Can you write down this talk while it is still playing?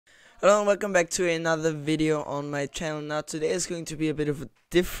Hello and welcome back to another video on my channel. Now today is going to be a bit of a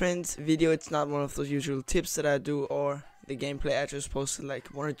different video. It's not one of those usual tips that I do or the gameplay I just posted like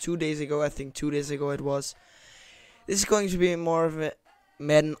 1 or 2 days ago. I think 2 days ago it was. This is going to be more of a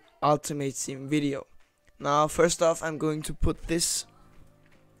Madden Ultimate Team video. Now first off, I'm going to put this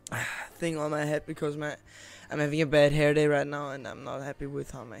thing on my head because I'm having a bad hair day right now and I'm not happy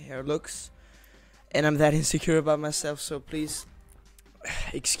with how my hair looks. And I'm that insecure about myself, so please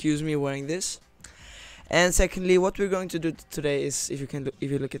excuse me wearing this. And secondly, what we're going to do today is, if you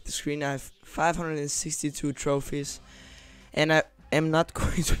look at the screen, I have 562 trophies, and I am not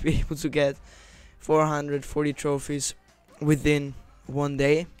going to be able to get 440 trophies within 1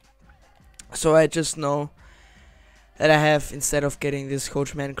 day. So I just know that I have, instead of getting this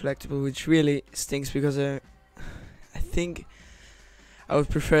Coach Man collectible, which really stinks because I think I would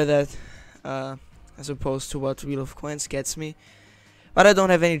prefer that as opposed to what Wheel of Coins gets me. But I don't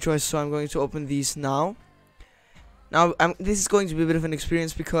have any choice, so I'm going to open these now. Now, this is going to be a bit of an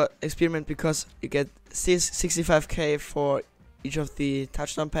experiment because you get 65k for each of the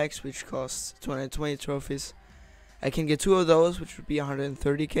touchdown packs, which costs 220 trophies. I can get 2 of those, which would be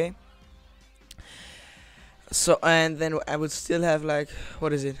 130k. So, and then I would still have like,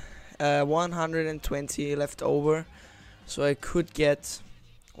 what is it, 120 left over. So I could get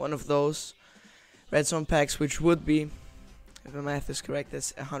one of those red zone packs, which would be, if my math is correct,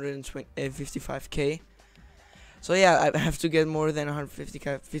 that's 155k. So yeah, I have to get more than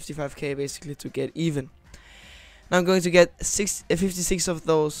 155k basically to get even. Now I'm going to get 56 of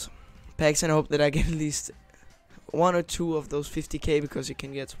those packs, and I hope that I get at least 1 or 2 of those 50k, because you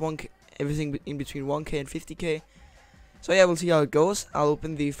can get everything in between 1k and 50k. So yeah, we'll see how it goes. I'll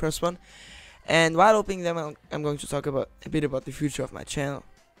open the first one, and while opening them, I'm going to talk a bit about the future of my channel.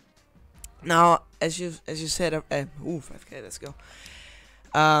 Now, as you said, 5k, let's go.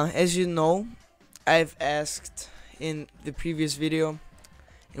 As you know, I've asked in the previous video,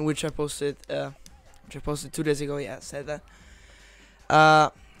 in which I posted 2 days ago. Yeah, I said that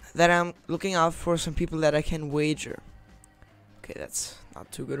that I'm looking out for some people that I can wager. Okay, that's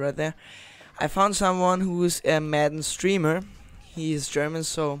not too good right there. I found someone who's a Madden streamer. He is German,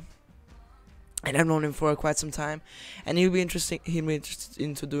 and I've known him for quite some time, and he'll be interested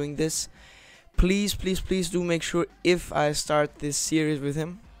into doing this. Please do make sure, if I start this series with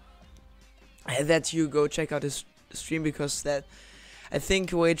him, that you go check out his stream, because that, I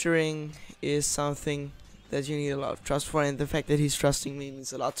think, wagering is something that you need a lot of trust for, and the fact that he's trusting me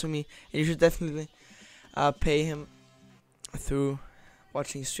means a lot to me, and you should definitely pay him through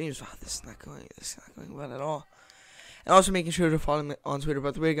watching streams. Wow, this is not going well at all. And also making sure to follow me on Twitter,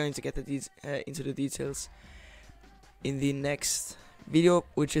 but we're going to get into the details in the next video,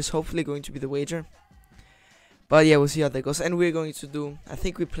 which is hopefully going to be the wager. But yeah, we'll see how that goes. And we're going to do, I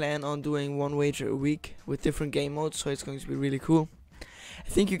think we plan on doing 1 wager a week with different game modes, so it's going to be really cool. I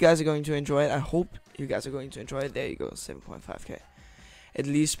think you guys are going to enjoy it. I hope you guys are going to enjoy it. There you go, 7.5k. At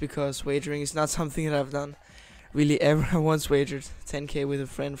least, because wagering is not something that I've done really ever. I once wagered 10k with a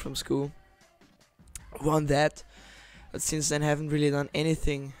friend from school. Won that. But since then, I haven't really done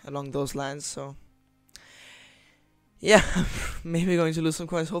anything along those lines, so yeah, maybe going to lose some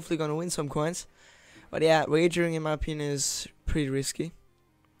coins, hopefully going to win some coins. But yeah, wagering, in my opinion, is pretty risky.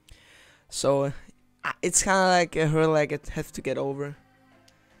 So it's kind of like a hurdle I have to get over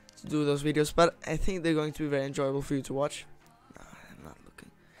to do those videos. But I think they're going to be very enjoyable for you to watch. No, I'm not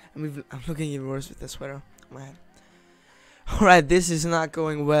looking. I'm looking even worse with the sweater on my head. Alright, this is not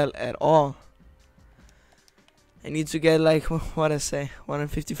going well at all. I need to get like, what I say,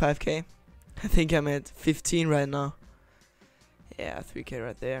 155k. I think I'm at 15 right now. Yeah, 3k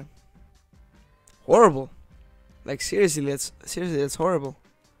right there. Horrible. Like seriously, that's horrible.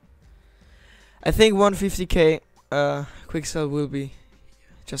 I think 150k quick sell will be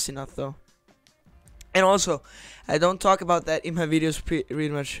just enough though. And also, I don't talk about that in my videos pretty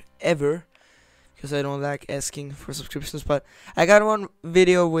much ever, because I don't like asking for subscriptions. But I got one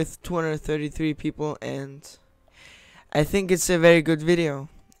video with 233 people, and I think it's a very good video.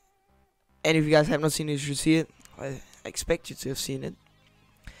 And if you guys have not seen it, you should see it. I expect you to have seen it.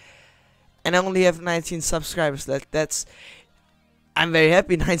 And I only have 19 subscribers. I'm very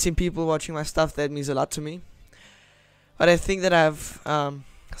happy. 19 people watching my stuff. That means a lot to me. But I think that I have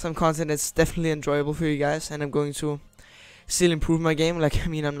some content that's definitely enjoyable for you guys, and I'm going to still improve my game. Like, I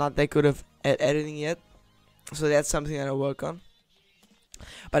mean, I'm not that good at editing yet, so that's something that I work on.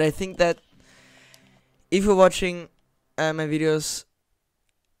 But I think that if you're watching my videos,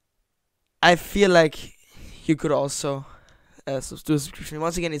 I feel like you could also do a subscription.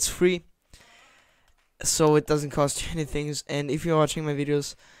 Once again, it's free, so it doesn't cost you anything. And if you're watching my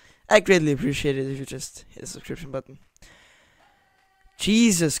videos, I greatly appreciate it if you just hit the subscription button.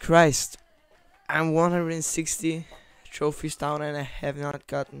 Jesus Christ. I'm 160 trophies down and I have not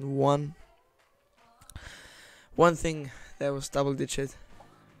gotten one thing that was double digit.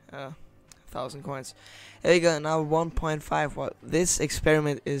 1,000 coins. There you go, now 1.5. Well, this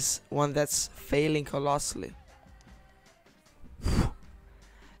experiment is one that's failing colossally.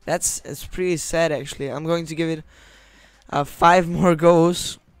 It's pretty sad actually. I'm going to give it 5 more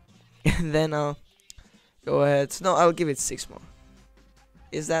goes and then I'll go ahead. No, I'll give it 6 more.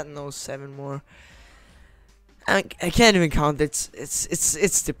 Is that no 7 more? I can't even count.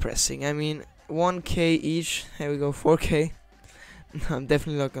 It's depressing. I mean, 1k each. Here we go, 4k. I'm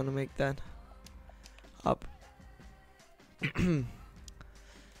definitely not gonna make that up. There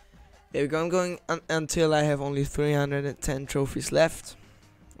we go. I'm going until I have only 310 trophies left,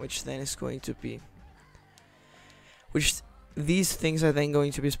 which then is going to be, these things are then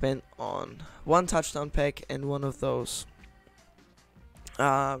going to be spent on 1 touchdown pack and one of those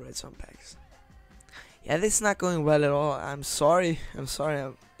red zone packs. Yeah, this is not going well at all. I'm sorry.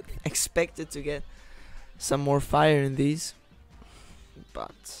 I expected to get some more fire in these,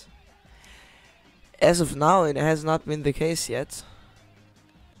 but as of now it has not been the case yet.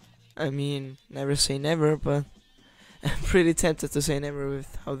 I mean, never say never, but I'm pretty tempted to say never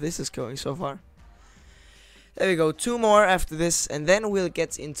with how this is going so far. There we go, 2 more after this, and then we'll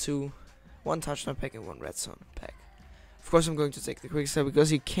get into 1 touchdown pack and 1 red zone pack. Of course, I'm going to take the quick sell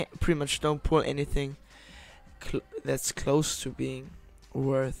because you can't pretty much don't pull anything that's close to being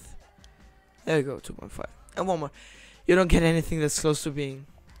worth. There we go, 2.5, and 1 more. You don't get anything that's close to being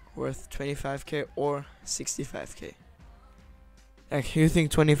worth 25k or 65k. Like, you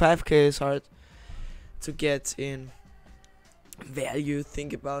think 25k is hard to get in value?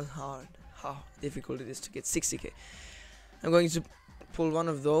 Think about how difficult it is to get 60k. I'm going to pull one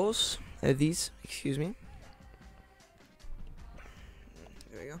of those, these, excuse me.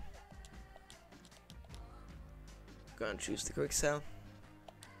 There we go. Gonna choose the quick sell,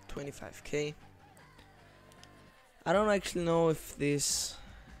 25k. I don't actually know if this,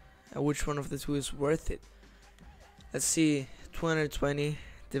 which one of the two is worth it. Let's see, 220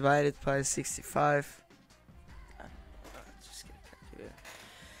 divided by 65. Just get a calculator.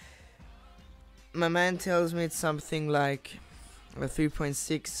 My man tells me it's something like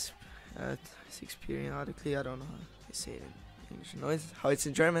 3.6 6 periodically. I don't know how they say it in English. No, it's how it's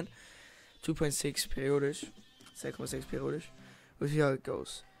in German. 2.6 periodisch. 2.6 periodisch. We'll see how it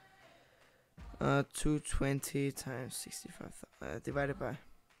goes. 220 times 65 divided by.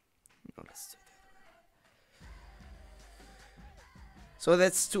 No, let's do that. So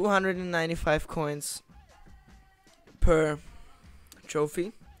that's 295 coins per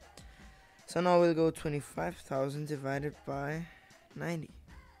trophy. So now we'll go 25,000 divided by 90.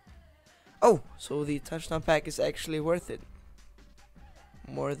 Oh, so the touchdown pack is actually worth it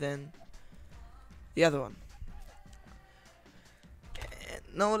more than the other one.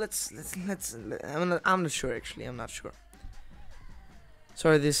 No, let's I'm not sure actually. I'm not sure.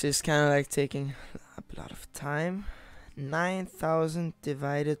 Sorry, this is kind of like taking a lot of time. 9,000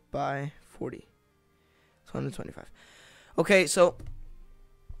 divided by 40. 225. Okay, so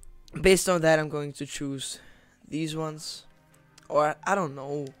based on that, I'm going to choose these ones, or I don't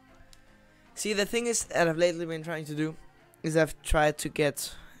know. See, the thing is that I've lately been trying to do is I've tried to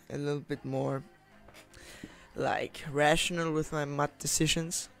get a little bit more like rational with my MUT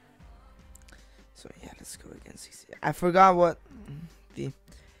decisions. So yeah, let's go again. I forgot what the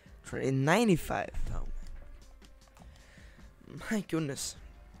 95. Oh my goodness.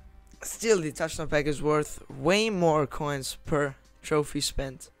 Still, the touchdown pack is worth way more coins per trophy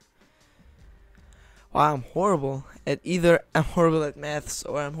spent. Wow, I'm horrible at either. I'm horrible at maths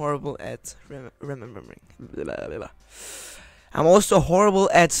or I'm horrible at remembering. Blah, blah, blah. I'm also horrible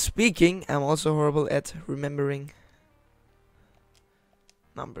at speaking. I'm also horrible at remembering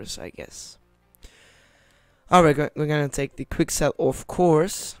numbers, I guess. Alright, we're gonna take the quick sell, of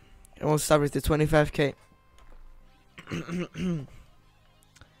course. And we'll start with the 25k.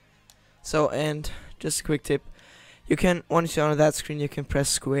 So, and just a quick tip. You can, once you're on that screen, you can press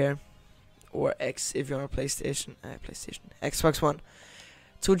square or X if you're on a PlayStation, Xbox One,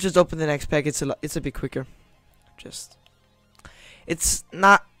 to just open the next pack. It's a bit quicker. It's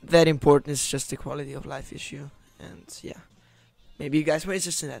not that important. It's just a quality of life issue, and yeah, maybe you guys were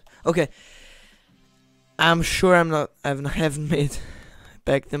interested in that. Okay, I'm sure I haven't made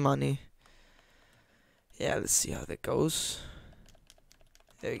back the money. Yeah, let's see how that goes.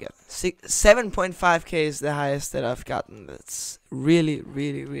 There we go. 7.5k is the highest that I've gotten. That's really,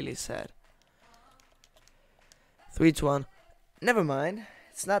 really, really sad. 3 to 1. Never mind.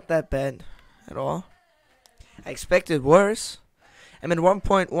 It's not that bad at all. I expected worse. I'm at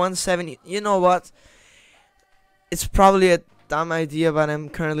 1.17. You know what? It's probably a dumb idea, but I'm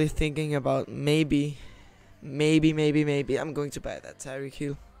currently thinking about maybe I'm going to buy that Tyreek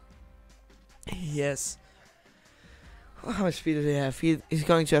Hill. Yes. How much speed does he have? He's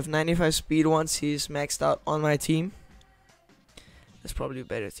going to have 95 speed once he's maxed out on my team. That's probably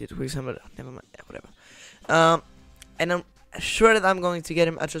better tier 2 Quicksilver. Never mind. Yeah, whatever. And I'm sure that I'm going to get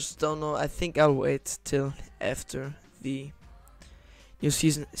him. I just don't know. I think I'll wait till after the new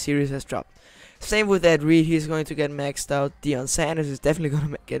season series has dropped. Same with Ed Reed. He's going to get maxed out. Deion Sanders is definitely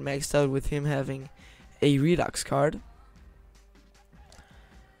going to get maxed out with him having a Redux card.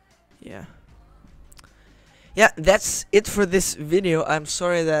 Yeah. Yeah, that's it for this video. I'm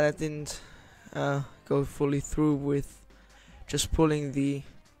sorry that I didn't go fully through with just pulling the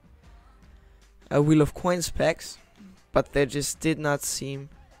Wheel of Coins packs, but there just did not seem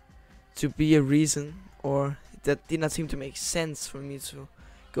to be a reason, or that did not seem to make sense for me to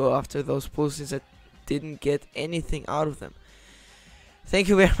go after those pulls since I didn't get anything out of them. Thank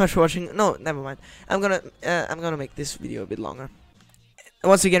you very much for watching. No, never mind. I'm gonna make this video a bit longer.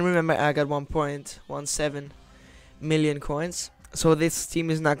 Once again, remember I got 1.17 million coins, so this team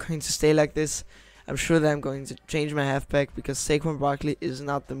is not going to stay like this. I'm sure that I'm going to change my halfback because Saquon Barkley is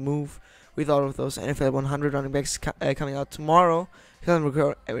not the move with all of those NFL 100 running backs coming out tomorrow.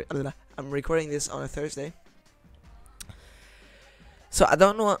 Because I'm recording this on a Thursday, so I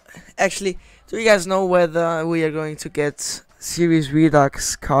don't know. Actually, do you guys know whether we are going to get Series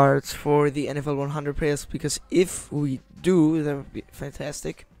Redux cards for the NFL 100 players? Because if we do, that would be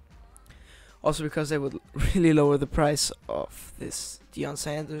fantastic. Also because they would really lower the price of this Deion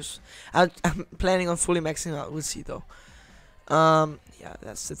Sanders. I'm planning on fully maxing out. We'll see though. Yeah,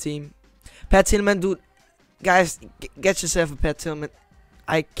 that's the team. Pat Tillman, dude, guys, get yourself a Pat Tillman.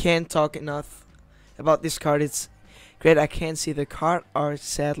 I can't talk enough about this card. It's great. I can't see the card art,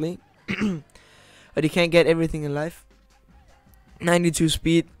 sadly, but you can't get everything in life. 92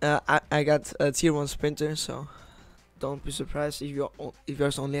 speed. I got a tier 1 sprinter, so don't be surprised if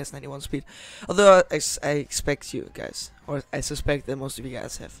yours only has 91 speed. Although I expect you guys, or I suspect that most of you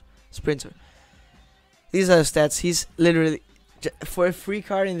guys have sprinter. These are the stats. He's literally, for a free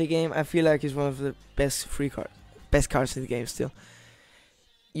card in the game, I feel like he's one of the best cards in the game still.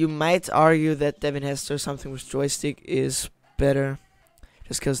 You might argue that Devin Hester, something with joystick, is better,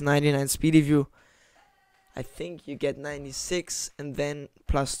 just because 99 speed. If you, I think you get 96 and then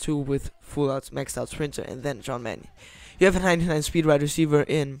 +2 with full out maxed out sprinter and then John Manny. You have a 99 speed wide receiver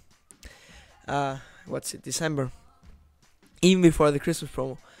in December, even before the Christmas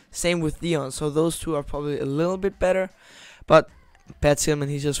promo. Same with Deion, so those two are probably a little bit better. But Pat Tillman,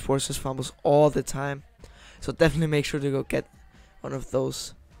 he just forces fumbles all the time, so definitely make sure to go get one of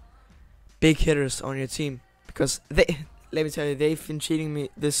those big hitters on your team, because they, let me tell you, they've been cheating me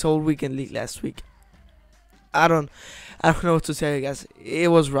this whole weekend league last week. I don't know what to tell you guys. It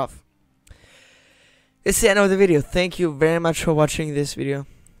was rough. This is the end of the video. Thank you very much for watching this video.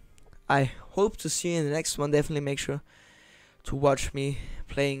 I hope to see you in the next one. Definitely make sure to watch me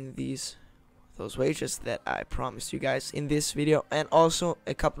playing those wagers that I promised you guys in this video, and also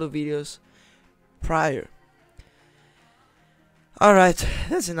a couple of videos prior. Alright,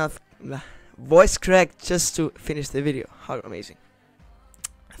 that's enough voice crack just to finish the video. How amazing.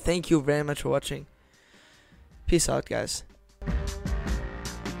 Thank you very much for watching. Peace out, guys.